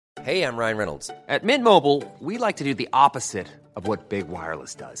Hey, I'm Ryan Reynolds. At Mint Mobile, we like to do the opposite of what Big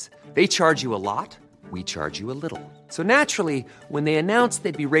Wireless does. They charge you a lot, we charge you a little. So naturally, when they announced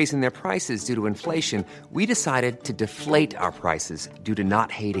they'd be raising their prices due to inflation, we decided to deflate our prices due to not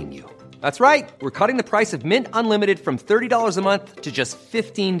hating you. That's right. We're cutting the price of Mint Unlimited from $30 a month to just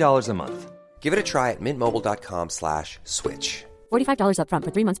 $15 a month. Give it a try at mintmobile.com/switch. $45 up front for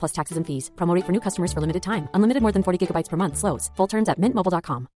 3 months plus taxes and fees. Promo rate for new customers for limited time. Unlimited more than 40 gigabytes per month. Slows full terms at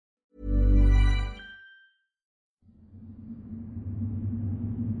mintmobile.com.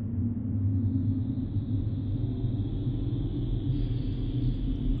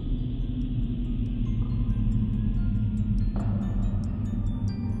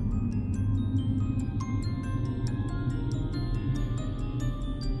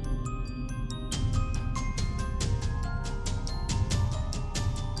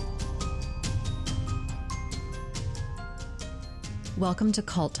 Welcome to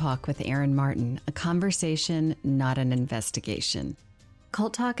Cult Talk with Erin Martin, a conversation, not an investigation.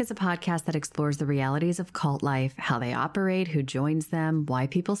 Cult Talk is a podcast that explores the realities of cult life, how they operate, who joins them, why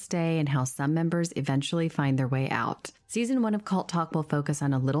people stay, and how some members eventually find their way out. Season 1 of Cult Talk will focus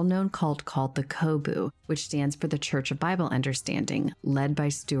on a little-known cult called the COBU, which stands for the Church of Bible Understanding, led by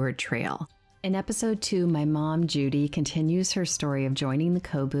Stuart Trail. In episode 2, my mom, Judy, continues her story of joining the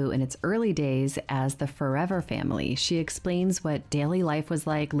COBU in its early days as the Forever Family. She explains what daily life was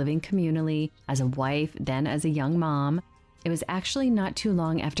like living communally as a wife, then as a young mom. It was actually not too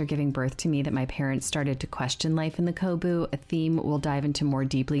long after giving birth to me that my parents started to question life in the COBU, a theme we'll dive into more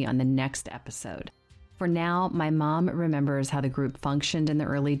deeply on the next episode. For now, my mom remembers how the group functioned in the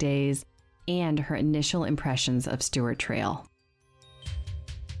early days and her initial impressions of Stuart Trail.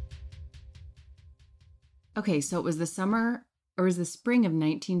 Okay, so it was the summer, or it was the spring of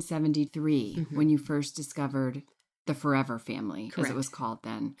 1973 when you first discovered the Forever Family, Correct. as it was called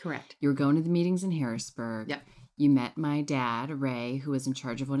then. Correct. You were going to the meetings in Harrisburg. Yep. You met my dad, Ray, who was in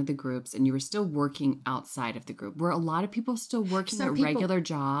charge of one of the groups, and you were still working outside of the group. Were a lot of people still working regular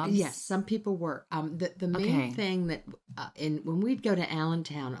jobs? Yes, some people were. The main thing that when we'd go to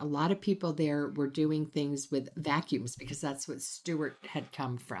Allentown, a lot of people there were doing things with vacuums because that's what Stuart had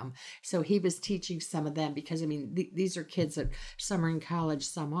come from. So he was teaching some of them because, I mean, these are kids that some are in college,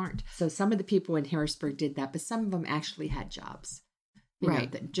 some aren't. So some of the people in Harrisburg did that, but some of them actually had jobs. You know,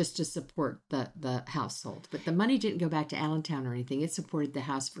 just to support the household. But the money didn't go back to Allentown or anything. It supported the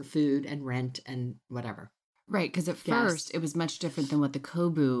house for food and rent and whatever. Right, because at first it was much different than what the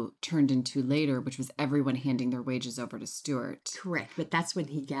COBU turned into later, which was everyone handing their wages over to Stuart. Correct, but that's when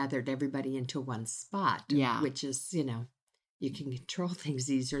he gathered everybody into one spot. Yeah. Which is, you know, you can control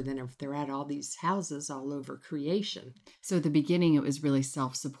things easier than if they're at all these houses all over creation. So at the beginning, it was really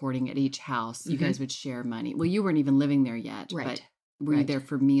self-supporting at each house. You guys would share money. Well, you weren't even living there yet, right. But were you there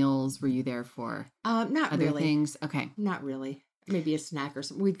for meals? Were you there for not other really. things? Okay. Not really. Maybe a snack or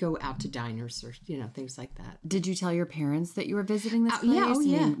something. We'd go out to diners or, you know, things like that. Did you tell your parents that you were visiting this place? Yeah, oh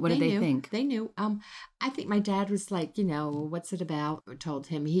yeah. I mean, what did they think? They knew. I think my dad was like, you know, what's it about? I told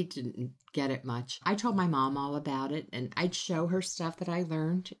him. He didn't get it much. I told my mom all about it, and I'd show her stuff that I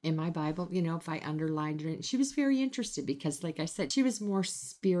learned in my Bible, you know, if I underlined it. She was very interested because, like I said, she was more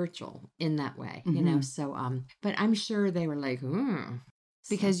spiritual in that way, you know. So, but I'm sure they were like,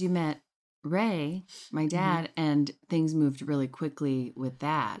 Because you met Ray, my dad, and things moved really quickly with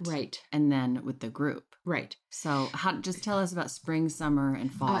that. Right. And then with the group. Right. So just tell us about spring, summer,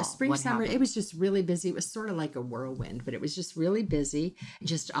 and fall. Summer, happened? it was just really busy. It was sort of like a whirlwind, but it was just really busy.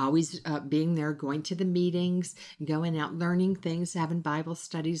 Just always being there, going to the meetings, going out, learning things, having Bible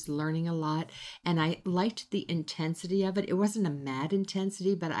studies, learning a lot. And I liked the intensity of it. It wasn't a mad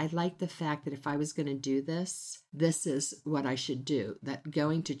intensity, but I liked the fact that if I was going to do this is what I should do. That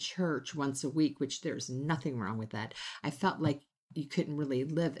going to church once a week, which there's nothing wrong with that. I felt like you couldn't really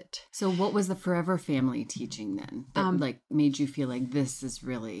live it. So what was the Forever Family teaching then that made you feel like this is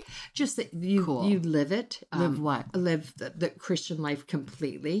really just that you cool. You live it. Live what? Live the Christian life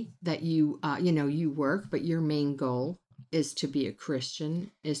completely. That you you work, but your main goal is to be a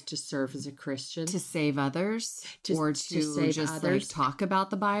Christian, is to serve as a Christian, to save others, or to save just others, like talk about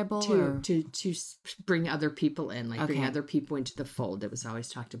the Bible, to bring other people in, like bring other people into the fold. It was always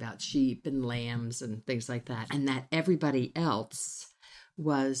talked about sheep and lambs and things like that, and that everybody else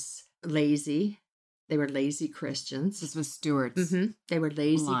was lazy. They were lazy Christians. This was Stuart's. They were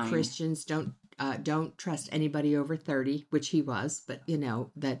lazy line. Christians. Don't trust anybody over 30, which he was, but you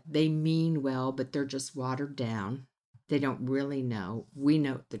know that they mean well, but they're just watered down. They don't really know. We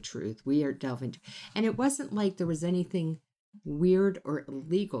know the truth. We are delving. And it wasn't like there was anything weird or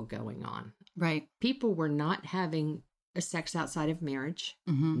illegal going on. Right. People were not having sex outside of marriage.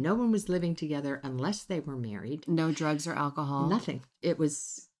 Mm-hmm. No one was living together unless they were married. No drugs or alcohol. Nothing. It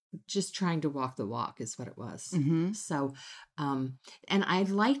was just trying to walk the walk is what it was. Mm-hmm. So, and I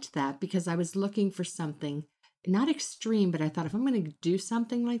liked that because I was looking for something not extreme, but I thought if I'm going to do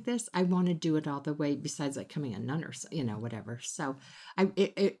something like this, I want to do it all the way besides like coming a nun or, whatever. So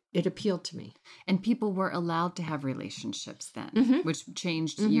it appealed to me. And people were allowed to have relationships then, Mm-hmm. which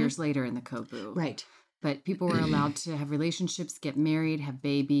changed years later in the Kobu. Right. But people were allowed to have relationships, get married, have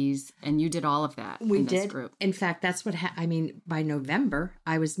babies, and you did all of that in this group. In fact, that's what by November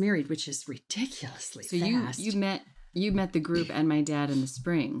I was married, which is ridiculously fast. So you met the group and my dad in the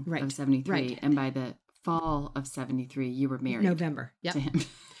spring of 73, right. and by the fall of 73 you were married. November. Yep. To him.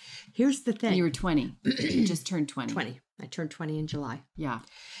 Here's the thing. And you were 20. You just turned 20. 20. I turned 20 in July. Yeah.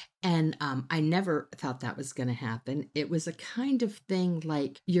 And I never thought that was going to happen. It was a kind of thing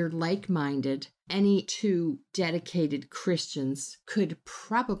like you're like-minded. Any two dedicated Christians could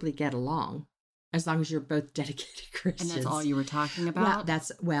probably get along as long as you're both dedicated Christians. And that's all you were talking about?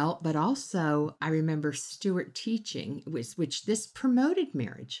 But also I remember Stuart teaching, which this promoted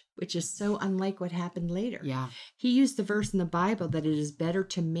marriage, which is so unlike what happened later. Yeah. He used the verse in the Bible that it is better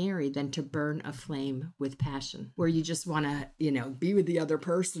to marry than to burn a flame with passion, where you just want to, be with the other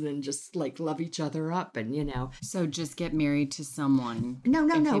person and just like love each other up and, So just get married to someone. No.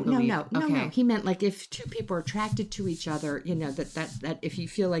 Okay. He meant like if two people are attracted to each other, that if you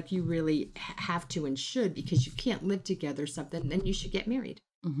feel like you really have to and should because you can't live together something, then you should get married.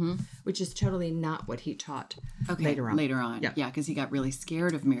 Mm-hmm. Which is totally not what he taught later on. Yeah, because he got really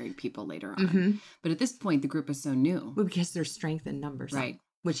scared of married people later on. Mm-hmm. But at this point, the group is so new. Well, because there's strength in numbers. Right.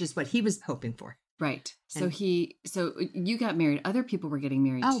 Which is what he was hoping for. Right. So you got married. Other people were getting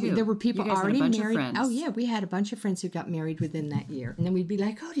married too. Oh, there were people you guys already had a bunch married. Of friends. Oh, yeah. We had a bunch of friends who got married within that year. And then we'd be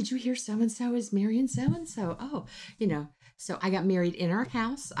like, oh, did you hear so-and-so is marrying so-and-so? Oh, So I got married in our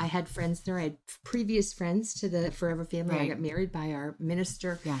house. I had friends there. I had previous friends to the Forever family. Right. I got married by our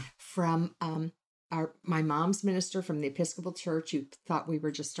minister from my mom's minister from the Episcopal Church, who thought we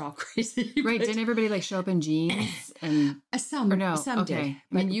were just all crazy. Right. Didn't everybody like show up in jeans and some? Or no? Some okay. did.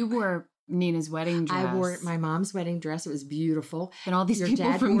 I mean, you wore Nina's wedding dress. I wore my mom's wedding dress. It was beautiful. And all these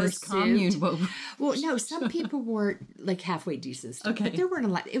people from this commune. Well, no, some people wore like halfway decent stuff. Okay. But there weren't a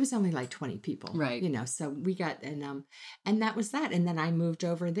lot. It was only like 20 people. Right. So we got, and that was that. And then I moved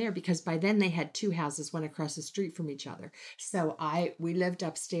over there because by then they had two houses, one across the street from each other. So we lived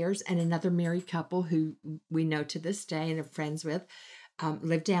upstairs, and another married couple who we know to this day and are friends with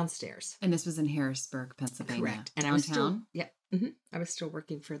lived downstairs. And this was in Harrisburg, Pennsylvania. Correct. And downtown? I was still, mm-hmm, I was still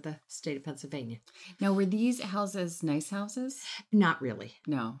working for the state of Pennsylvania. Now, were these houses nice houses? Not really.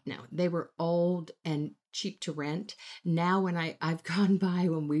 No. They were old and cheap to rent. Now, when I've gone by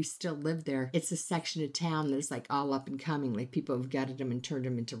when we still live there, it's a section of town that's like all up and coming. Like people have gutted them and turned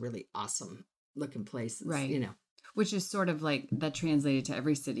them into really awesome looking places. Right. Which is sort of like that translated to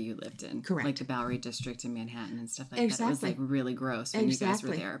every city you lived in. Correct. Like the Bowery District in Manhattan and stuff like exactly. that. It was like really gross when you guys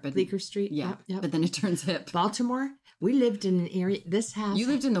were there. But Bleecker Street. Yeah. Yep. But then it turns hip. Baltimore, we lived in an area, this house. You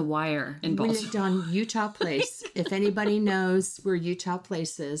lived in the Wire in Baltimore. We lived on Utah Place. If anybody knows where Utah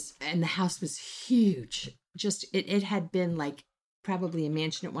Place is. And the house was huge. Just, it had been like probably a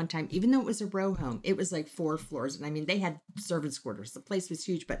mansion at one time, even though it was a row home. It was like 4 floors. And I mean, they had servants' quarters. The place was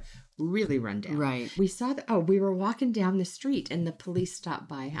huge, but really run down. Right. We saw we were walking down the street and the police stopped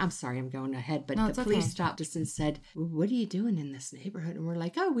by. I'm sorry, I'm going ahead, but the police stopped us and said, what are you doing in this neighborhood? And we're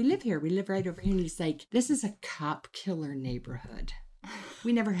like, oh, we live here. We live right over here. And he's like, this is a cop killer neighborhood.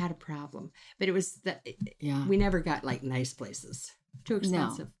 We never had a problem, but it was we never got like nice places. Too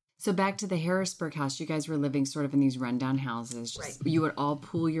expensive. No. So back to the Harrisburg house, you guys were living sort of in these rundown houses. Right. You would all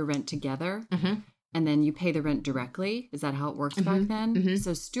pool your rent together, and then you pay the rent directly. Is that how it works back then? Mm-hmm.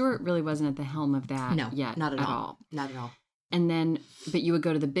 So Stuart really wasn't at the helm of that yet. Not at all. Not at all. And then, but you would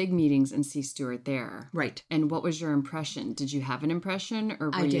go to the big meetings and see Stuart there. Right. And what was your impression? Did you have an impression,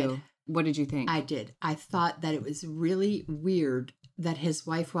 or what did you think? I did. I thought that it was really weird that his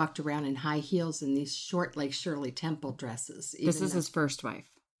wife walked around in high heels and these short, like Shirley Temple dresses. This is his first wife.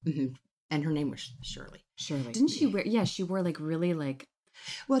 Mm-hmm. And her name was Shirley. Didn't she wear? Yeah, she wore like really like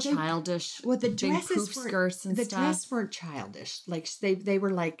childish. The big dresses poof skirts and the stuff. dresses weren't childish. Like they were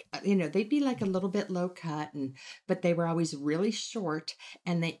like they'd be like a little bit low cut but they were always really short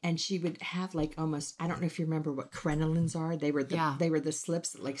and she would have like almost, I don't know if you remember what crinolines are. They were the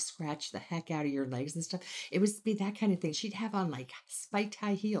slips that like scratch the heck out of your legs and stuff. It was be that kind of thing. She'd have on like spiked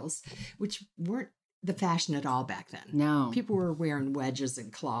high heels, which weren't the fashion at all back then. No. People were wearing wedges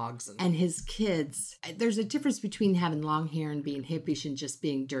and clogs. And his kids, there's a difference between having long hair and being hippish and just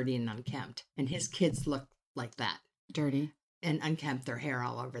being dirty and unkempt. And his kids looked like that. Dirty. And unkempt, their hair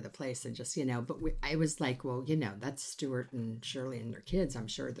all over the place, and just, but I was like, well, that's Stuart and Shirley and their kids. I'm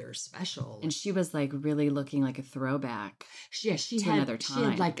sure they're special. And she was like really looking like a throwback. She had another time. She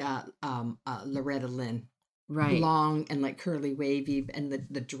had like a Loretta Lynn, right, long and like curly wavy, and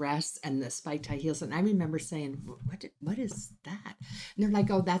the dress and the spiked high heels. And I remember saying, what is that? And they're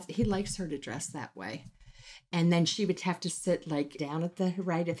like, oh, he likes her to dress that way. And then she would have to sit like down at the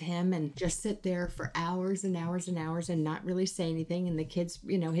right of him and just sit there for hours and hours and hours and not really say anything. And the kids,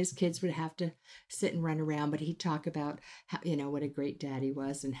 his kids would have to sit and run around. But he'd talk about how, what a great dad he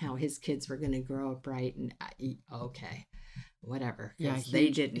was and how his kids were going to grow up right. And okay, whatever. Yeah, they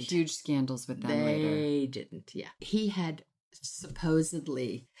didn't. Huge scandals with them later. They didn't. Yeah. He had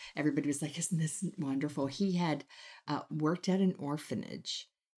supposedly, everybody was like, isn't this wonderful? He had worked at an orphanage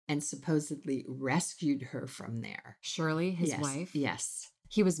and supposedly rescued her from there. Shirley, his wife? Yes.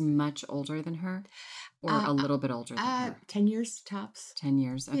 He was much older than her? Or a little bit older than her? 10 years tops. 10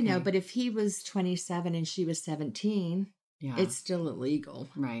 years, okay. But if he was 27 and she was 17, it's still illegal.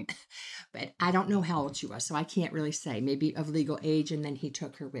 Right. But I don't know how old she was, so I can't really say. Maybe of legal age, and then he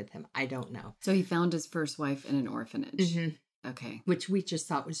took her with him. I don't know. So he found his first wife in an orphanage. Mm-hmm. Okay. Which we just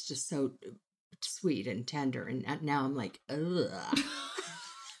thought was just so sweet and tender. And now I'm like, ugh.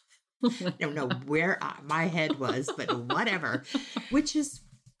 I don't know where my head was, but whatever. Which is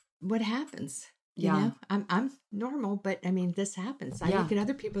what happens. You know, I'm normal, but I mean, this happens. I look at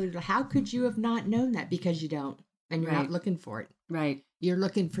other people. How could you have not known that? Because you don't, and you're not looking for it. Right. You're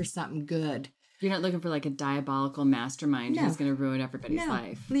looking for something good. You're not looking for like a diabolical mastermind who's going to ruin everybody's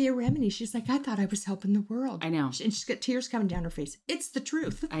life. Leah Remini, she's like, I thought I was helping the world. I know. And she's got tears coming down her face. It's the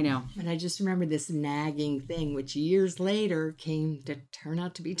truth. I know. And I just remember this nagging thing, which years later came to turn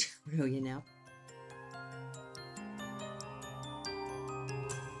out to be true,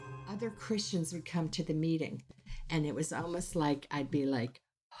 Other Christians would come to the meeting, and it was almost like I'd be like,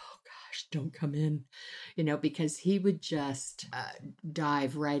 oh gosh, don't come in, because he would just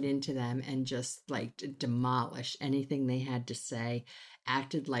dive right into them and just like demolish anything they had to say,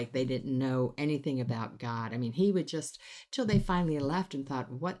 acted like they didn't know anything about God. I mean, he would just, till they finally left and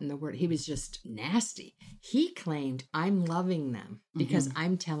thought, what in the world? He was just nasty. He claimed, I'm loving them because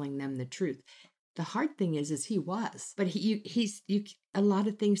I'm telling them the truth. The hard thing is he was, but he's a lot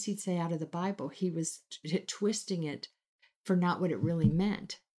of things he'd say out of the Bible, he was twisting it for not what it really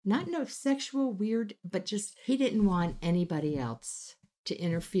meant. Not no sexual weird, but just he didn't want anybody else to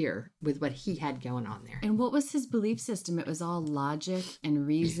interfere with what he had going on there. And what was his belief system? It was all logic and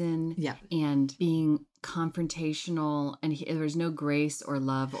reason and being confrontational, and there was no grace or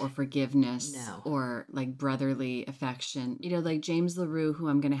love or forgiveness or like brotherly affection. Like James LaRue, who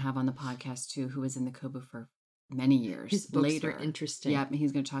I'm going to have on the podcast too, who was in the Kobu for many years his books later. Were interesting. Yep, and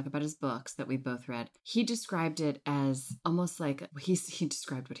he's going to talk about his books that we both read. He described it as almost like he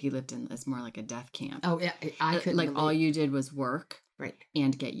described what he lived in as more like a death camp. Oh yeah, I couldn't like all you did was work. Right.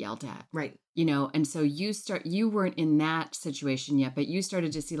 And get yelled at. Right. And so you weren't in that situation yet, but you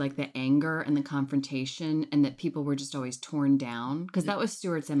started to see like the anger and the confrontation and that people were just always torn down. Because that was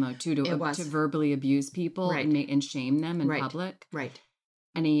Stuart's MO too, to verbally abuse people and shame them in public. Right.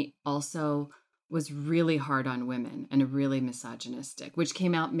 And he also was really hard on women and really misogynistic, which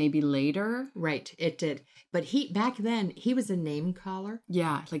came out maybe later. Right, it did. But back then, he was a name caller.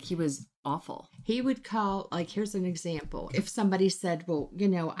 Yeah, like he was awful. He would call, like, here's an example. If somebody said, well,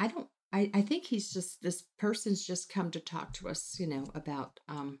 I think this person's just come to talk to us, about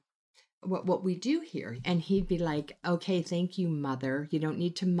what we do here. And he'd be like, okay, thank you, mother. You don't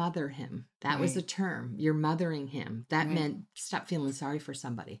need to mother him. That was a term. You're mothering him. That meant stop feeling sorry for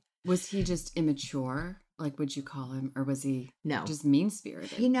somebody. Was he just immature? Like, would you call him? Or was he just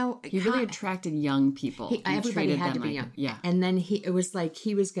mean-spirited? He really attracted young people. Everybody had to be young. Yeah. And then it was like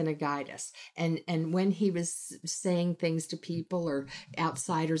he was going to guide us. And when he was saying things to people or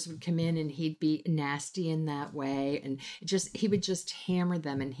outsiders would come in and he'd be nasty in that way. And he would just hammer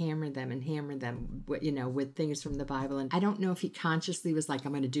them and hammer them and hammer them, with things from the Bible. And I don't know if he consciously was like,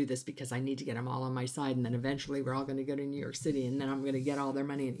 I'm going to do this because I need to get them all on my side. And then eventually we're all going to go to New York City and then I'm going to get all their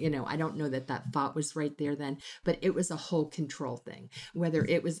money. And, I don't know that thought was right there then, but it was a whole control thing. Whether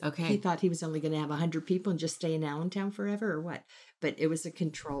it was he thought he was only going to have 100 people and just stay in Allentown forever or what, but it was a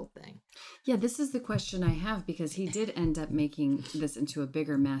control thing. Yeah, this is the question I have, because he did end up making this into a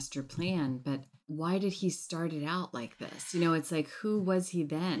bigger master plan, but why did he start it out like this? It's like, who was he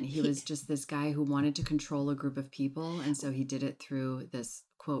then? He was just this guy who wanted to control a group of people, and so he did it through this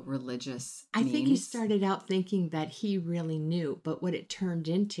quote religious I means. think he started out thinking that he really knew, but what it turned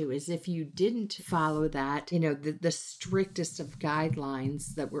into is if you didn't follow that, the strictest of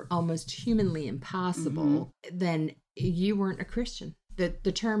guidelines that were almost humanly impossible, then you weren't a Christian.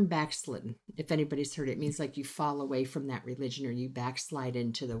 The term backslidden, if anybody's heard it, means like you fall away from that religion or you backslide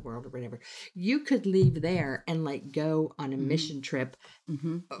into the world or whatever. You could leave there and like go on a mission trip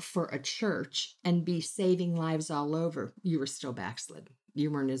for a church and be saving lives all over. You were still backslidden. You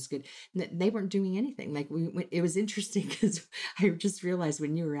weren't as good. They weren't doing anything. Like it was interesting because I just realized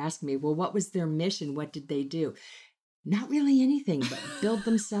when you were asking me, well, what was their mission? What did they do? Not really anything, but build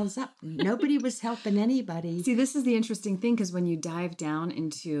themselves up. Nobody was helping anybody. See, this is the interesting thing, because when you dive down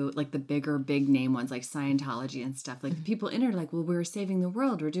into like the big name ones like Scientology and stuff, like the people in it are like, well, we're saving the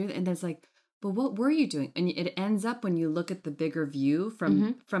world. We're doing it. And that's like, but what were you doing? And it ends up when you look at the bigger view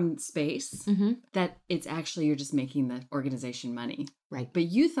from space, that it's actually you're just making the organization money. Right. But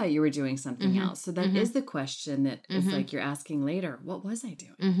you thought you were doing something else. So that is the question that is like you're asking later. What was I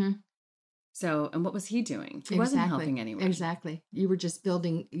doing? So, and what was he doing? He wasn't helping anyone. Exactly. You were just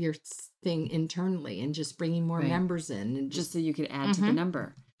building your thing internally and just bringing more members in. And just so you could add to the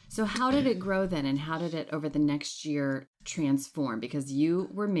number. So how did it grow then? And how did it over the next year transform? Because you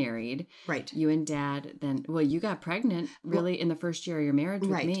were married. Right. You and Dad then, well, you got pregnant really in the first year of your marriage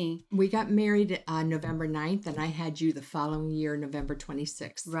with me. We got married on November 9th and I had you the following year, November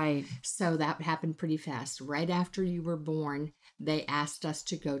 26th. Right. So that happened pretty fast. Right after you were born, they asked us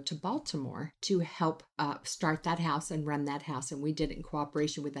to go to Baltimore to help start that house and run that house. And we did it in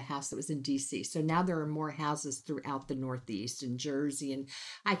cooperation with the house that was in D.C. So now there are more houses throughout the Northeast and Jersey. And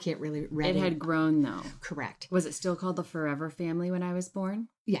I can't really... It had grown though. Correct. Was it still called the Forever Family when I was born?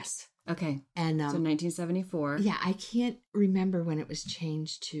 Yes. Okay. And so 1974. Yeah, I can't remember when it was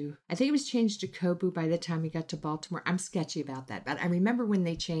changed to. I think it was changed to Kobu by the time we got to Baltimore. I'm sketchy about that, but I remember when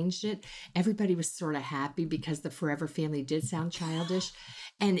they changed it, everybody was sort of happy because the Forever Family did sound childish.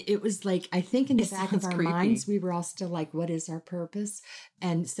 And it was like, I think in the back of our minds, we were all still like, what is our purpose?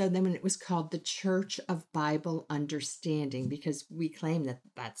 And so then when it was called the Church of Bible Understanding, because we claimed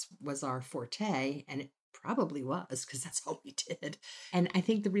that was our forte, and it probably was, because that's all we did. And I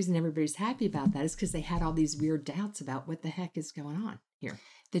think the reason everybody's happy about that is because they had all these weird doubts about what the heck is going on here.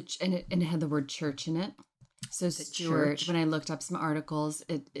 And it had the word church in it. So Stuart, when I looked up some articles,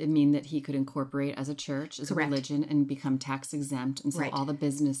 it mean that he could incorporate as a church, as a religion, and become tax exempt. And so all the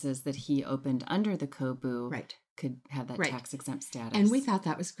businesses that he opened under the Kobu could have that tax exempt status. And we thought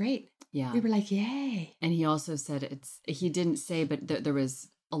that was great. Yeah. We were like, yay. And he also said he didn't say, but there was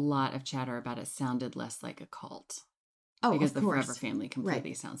a lot of chatter about it sounded less like a cult. Oh, because of the course. Forever Family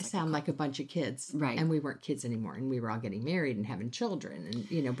completely sounds like a bunch of kids. Right. And we weren't kids anymore. And we were all getting married and having children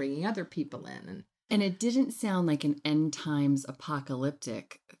and, bringing other people in. And it didn't sound like an end times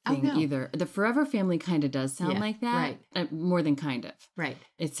apocalyptic thing either. The Forever Family kind of does sound like that. Right. More than kind of. Right.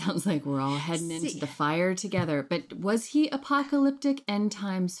 It sounds like we're all heading into the fire together. But was he apocalyptic, end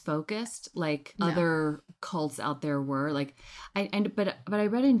times focused like other cults out there were? Like, but I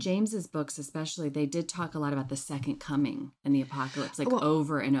read in James's books especially, they did talk a lot about the second coming and the apocalypse,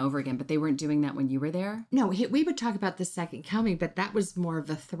 over and over again. But they weren't doing that when you were there? No, we would talk about the second coming, but that was more of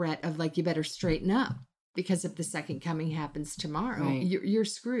a threat of like, you better straighten up. Because if the second coming happens tomorrow, you're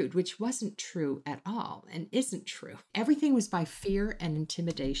screwed, which wasn't true at all and isn't true. Everything was by fear and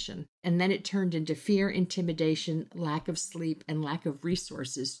intimidation. And then it turned into fear, intimidation, lack of sleep, and lack of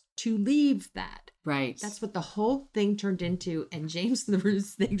resources to leave that. Right. That's what the whole thing turned into. And James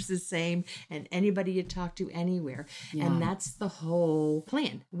LaRousse thinks the same, and anybody you talk to anywhere. Yeah. And that's the whole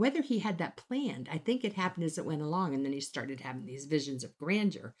plan. Whether he had that planned, I think it happened as it went along. And then he started having these visions of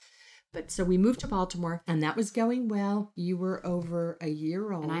grandeur. But so we moved to Baltimore and that was going well. You were over a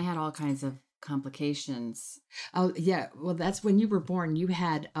year old. And I had all kinds of complications. Oh, yeah. Well, that's when you were born. You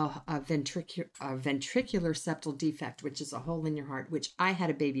had a ventricular septal defect, which is a hole in your heart, which I had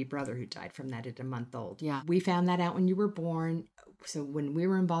a baby brother who died from that at a month old. Yeah. We found that out when you were born. So when we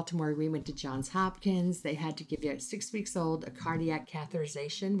were in Baltimore, we went to Johns Hopkins. They had to give you at 6 weeks old a cardiac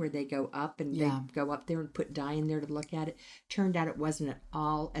catheterization where they go up and they go up there and put dye in there to look at it. Turned out it wasn't at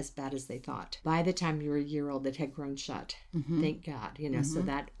all as bad as they thought. By the time you were a year old, it had grown shut. Thank God, so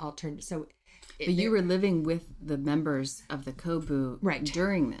that all turned. But you were living with the members of the Kobu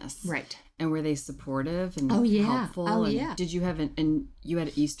during this. Right. And were they supportive and helpful? Oh, and yeah. Did you have and you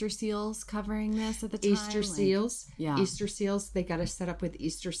had Easter seals covering this at the time? Easter seals. Yeah. Easter seals. They got us set up with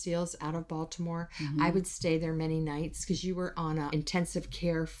Easter seals out of Baltimore. Mm-hmm. I would stay there many nights because you were on intensive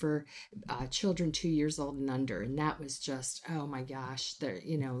care for children 2 years old and under. And that was just, oh my gosh, there,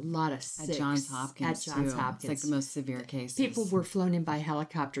 a lot of sick. At Johns Hopkins. It's like the most severe cases. People were flown in by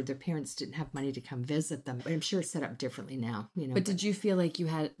helicopter. Their parents didn't have money to come visit them. But I'm sure it's set up differently now. But did you feel like you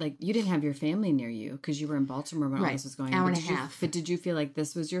had, you didn't have your family near you because you were in Baltimore when all this was going on? Hour and a half. But did you feel like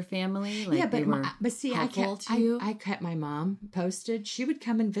this was your family? Yeah, but see, I kept my mom posted. She would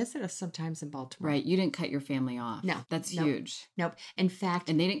come and visit us sometimes in Baltimore. Right. You didn't cut your family off. No. That's huge. Nope. In fact.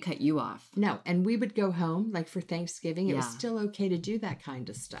 And they didn't cut you off. No. And we would go home, like for Thanksgiving. It was still okay to do that kind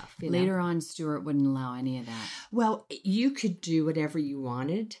of stuff. Later on, Stuart wouldn't allow any of that. Well, you could do whatever you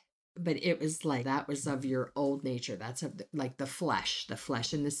wanted. But it was like, that was of your old nature. That's of the flesh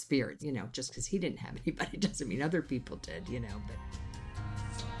and the spirit, just because he didn't have anybody doesn't mean other people did, but.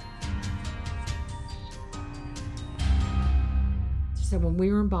 So when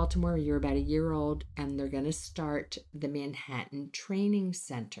we were in Baltimore, you were about a year old, and they're going to start the Manhattan Training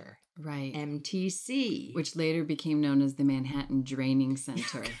Center. Right. MTC. Which later became known as the Manhattan Draining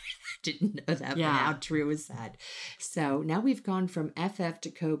Center. Didn't know that, but how true is that? So now we've gone from FF to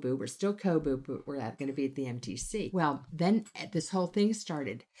KOBU. We're still KOBU, but we're going to be at the MTC. Well, then this whole thing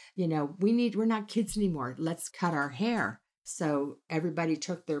started. We're not kids anymore. Let's cut our hair. So everybody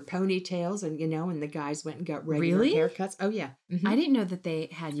took their ponytails and, and the guys went and got regular haircuts. Oh, yeah. Mm-hmm. I didn't know that they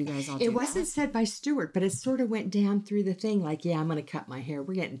had you guys all do It wasn't said by Stuart, but it sort of went down through the thing like, I'm going to cut my hair.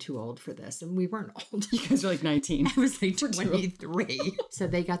 We're getting too old for this. And we weren't old. You guys were like 19. I was like 23. So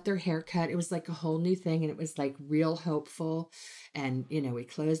they got their hair cut. It was like a whole new thing. And it was like real hopeful. And, we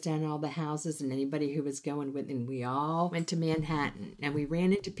closed down all the houses and anybody who was going with, and we all went to Manhattan and we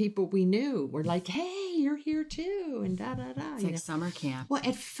ran into people we knew. We're like, hey, you're here too. And da-da-da. It's like summer camp. Well,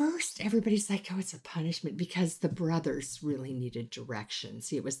 at first, everybody's like, oh, it's a punishment because the brothers really needed direction.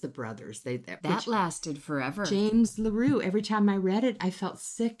 See, it was the brothers. That lasted forever. James LaRue, every time I read it, I felt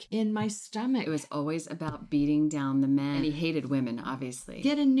sick in my stomach. It was always about beating down the men. And he hated women, obviously.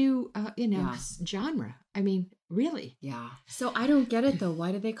 Get a new, genre. I mean, really. Yeah. So I don't get it, though.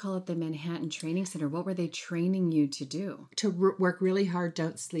 Why did they call it the Manhattan Training Center? What were they training you to do? To work really hard,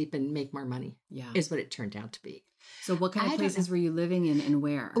 don't sleep, and make more money. Yeah. Is what it turned out to be. So what kind of places were you living in and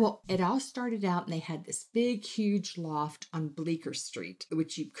where? Well, it all started out and they had this big, huge loft on Bleecker Street,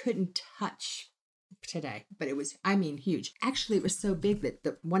 which you couldn't touch today, but it was, huge. Actually, it was so big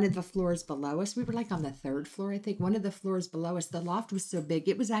that one of the floors below us, we were like on the third floor, I think. One of the floors below us, the loft was so big,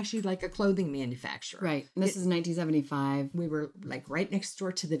 it was actually like a clothing manufacturer. Right. And this is 1975. We were like right next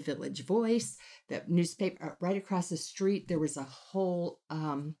door to the Village Voice, the newspaper. Right across the street, there was a whole,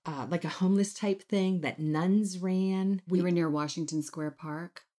 like a homeless type thing that nuns ran. We were near Washington Square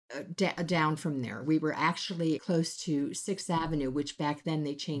Park. Down from there. We were actually close to 6th Avenue, which back then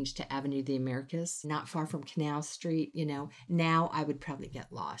they changed to Avenue of the Americas, not far from Canal Street, Now I would probably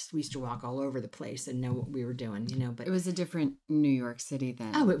get lost. We used to walk all over the place and know what we were doing, but it was a different New York City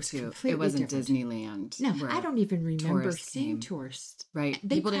then. Oh, it was completely It wasn't different. Disneyland. No, I don't even remember seeing tourists. Right.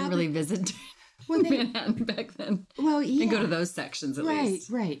 People didn't really visit Manhattan back then. Well, yeah. And go to those sections at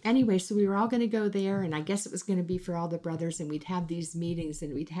least. Right. Anyway, so we were all going to go there, and I guess it was going to be for all the brothers, and we'd have these meetings,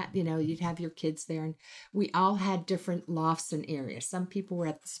 and we'd have, you'd have your kids there, and we all had different lofts and areas. Some people were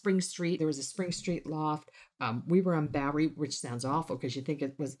at Spring Street. There was a Spring Street loft. We were on Bowery, which sounds awful because you think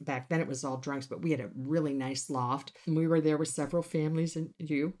it was, back then it was all drunks, but we had a really nice loft. And we were there with several families, and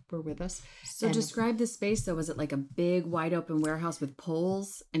you were with us. So describe the space, though. Was it like a big, wide open warehouse with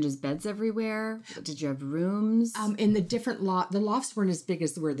poles and just beds everywhere? Did you have rooms? In the different the lofts weren't as big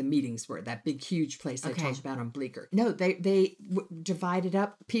as where the meetings were, that big, huge place I told you about on Bleecker. No, they divided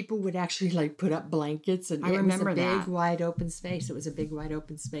up. People would actually put up blankets, and I remember it was a big, wide open space. It was a big, wide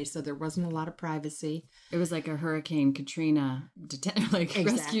open space, so there wasn't a lot of privacy. It was like a Hurricane Katrina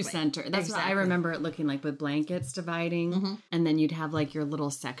rescue center. That's what I remember it looking like, with blankets dividing, and then you'd have your little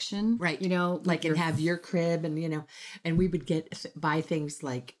section, right? And have your crib, and and we would buy things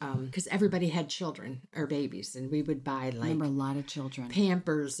like because everybody had children or babies, and we would buy I remember a lot of children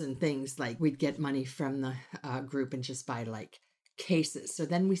Pampers and things. We'd get money from the group and just buy cases. So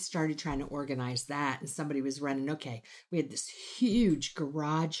then we started trying to organize that, and somebody was running. Okay, we had this huge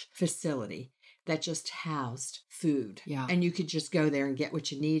garage facility that just housed food. Yeah. And you could just go there and get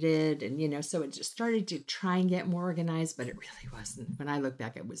what you needed. And, so it just started to try and get more organized, but it really wasn't. When I look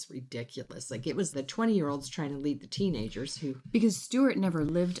back, it was ridiculous. Like it was the 20-year-olds trying to lead the teenagers who... Because Stuart never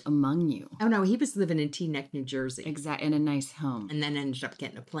lived among you. Oh, no, he was living in Teaneck, New Jersey. Exactly, in a nice home. And then ended up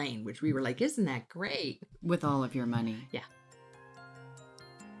getting a plane, which we were like, isn't that great? With all of your money. Yeah.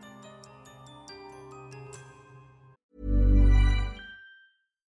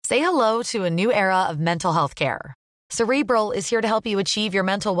 Say hello to a new era of mental health care. Cerebral is here to help you achieve your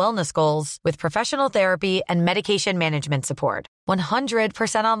mental wellness goals with professional therapy and medication management support.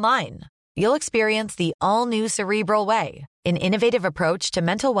 100% online. You'll experience the all-new Cerebral Way, an innovative approach to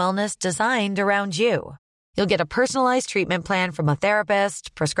mental wellness designed around you. You'll get a personalized treatment plan from a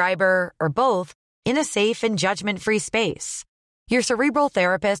therapist, prescriber, or both in a safe and judgment-free space. Your Cerebral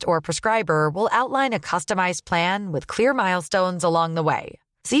therapist or prescriber will outline a customized plan with clear milestones along the way,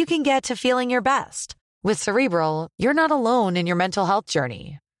 so you can get to feeling your best. With Cerebral, you're not alone in your mental health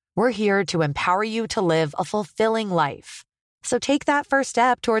journey. We're here to empower you to live a fulfilling life. So take that first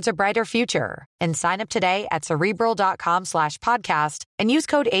step towards a brighter future and sign up today at Cerebral.com/podcast and use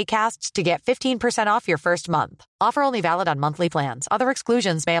code ACAST to get 15% off your first month. Offer only valid on monthly plans. Other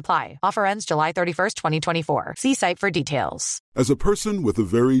exclusions may apply. Offer ends July 31st, 2024. See site for details. As a person with a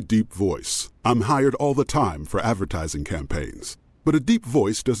very deep voice, I'm hired all the time for advertising campaigns. But a deep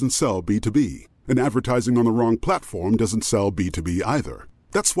voice doesn't sell B2B, and advertising on the wrong platform doesn't sell B2B either.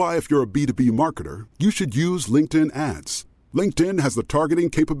 That's why if you're a B2B marketer, you should use LinkedIn ads. LinkedIn has the targeting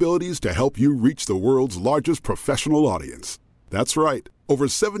capabilities to help you reach the world's largest professional audience. That's right, over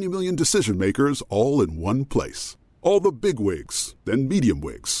 70 million decision makers all in one place. All the big wigs, then medium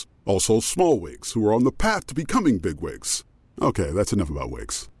wigs, also small wigs who are on the path to becoming big wigs. Okay, that's enough about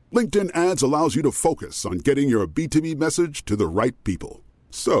wigs. LinkedIn ads allows you to focus on getting your B2B message to the right people.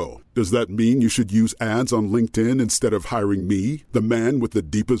 So, does that mean you should use ads on LinkedIn instead of hiring me, the man with the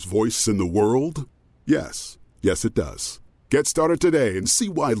deepest voice in the world? Yes. Yes, it does. Get started today and see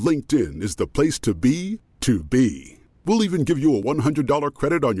why LinkedIn is the place to be to be. We'll even give you a $100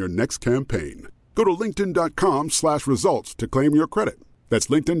 credit on your next campaign. Go to linkedin.com/results to claim your credit. That's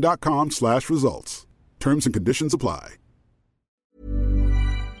linkedin.com/results. Terms and conditions apply.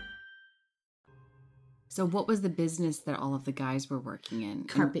 So what was the business that all of the guys were working in?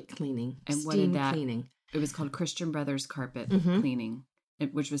 Carpet cleaning. And what did that cleaning? It was called Christian Brothers Carpet Cleaning,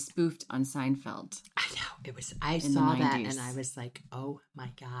 which was spoofed on Seinfeld. I know. It was. I saw that and I was like, "Oh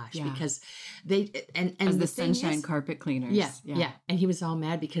my gosh!" Yeah. Because they and as the Sunshine Carpet Cleaners. Yeah. And he was all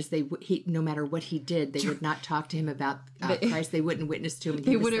mad because he no matter what he did, they would not talk to him about price. They wouldn't witness to him. And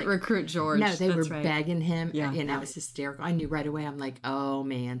they wouldn't recruit George. No, they were begging him. Yeah, it was hysterical. I knew right away. I'm like, "Oh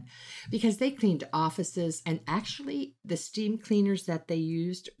man," because they cleaned offices, and actually, the steam cleaners that they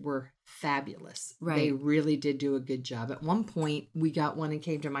used were fabulous. Right. They really did do a good job. At one point, we got one and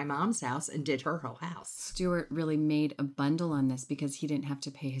came to my mom's house and did her whole house. Stuart really made a bundle on this because he didn't have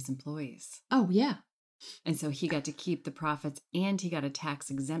to pay his employees. Oh, yeah. And so he got to keep the profits and he got a tax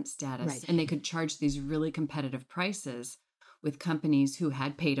exempt status. Right. And they could charge these really competitive prices with companies who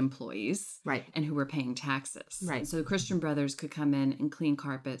had paid employees, right, and who were paying taxes, right. So the Christian Brothers could come in and clean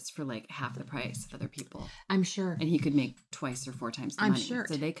carpets for like half the price of other people. I'm sure, and he could make 2 or 4 times the money. I'm sure.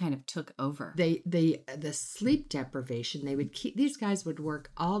 So they kind of took over. The sleep deprivation. They would keep these guys would work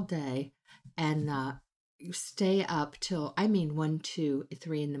all day and stay up till 1, 2,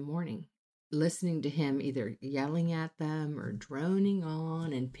 3 in the morning, listening to him either yelling at them or droning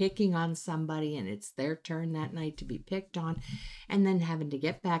on and picking on somebody, and it's their turn that night to be picked on, and then having to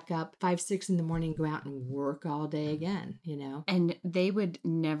get back up 5, 6 in the morning, go out and work all day again, And they would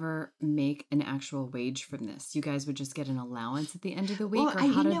never make an actual wage from this. You guys would just get an allowance at the end of the week, or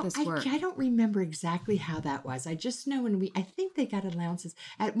how did this work? I don't remember exactly how that was. I just know I think they got allowances.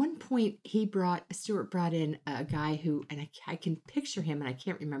 At one point, Stuart brought in a guy who, and I can picture him, and I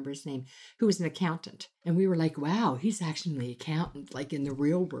can't remember his name, who was an accountant. And we were like, wow, he's actually an accountant, like in the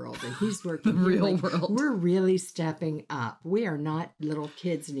real world. And he's working the real world. We're really stepping up. We are not little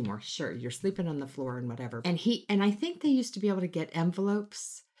kids anymore. Sure, you're sleeping on the floor and whatever. And I think they used to be able to get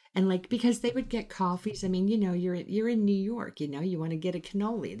envelopes. And because they would get coffees. You're in New York, you want to get a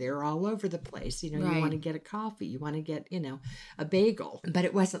cannoli. They're all over the place. Right. You want to get a coffee. You want to get, a bagel. But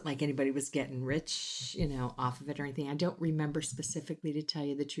it wasn't like anybody was getting rich, off of it or anything. I don't remember specifically, to tell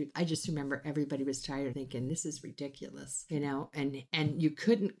you the truth. I just remember everybody was tired thinking, this is ridiculous, and you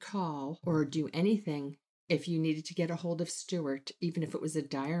couldn't call or do anything if you needed to get a hold of Stuart, even if it was a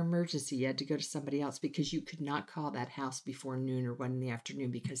dire emergency, you had to go to somebody else because you could not call that house before noon or 1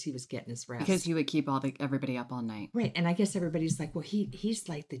 p.m. because he was getting his rest. Because he would keep everybody up all night. Right. And I guess everybody's like, well, he's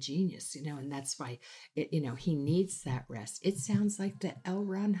like the genius, and that's why, he needs that rest. It sounds like the L.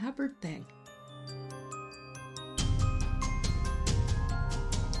 Ron Hubbard thing.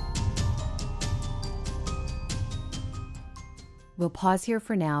 We'll pause here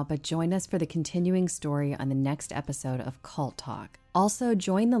for now, but join us for the continuing story on the next episode of Cult Talk. Also,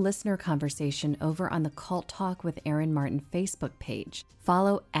 join the listener conversation over on the Cult Talk with Erin Martin Facebook page.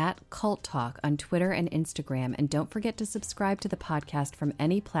 Follow @Cult Talk on Twitter and Instagram, and don't forget to subscribe to the podcast from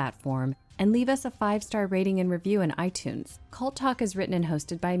any platform and leave us a 5-star rating and review in iTunes. Cult Talk is written and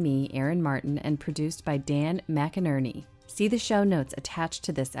hosted by me, Erin Martin, and produced by Dan McInerney. See the show notes attached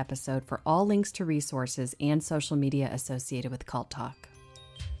to this episode for all links to resources and social media associated with Cult Talk.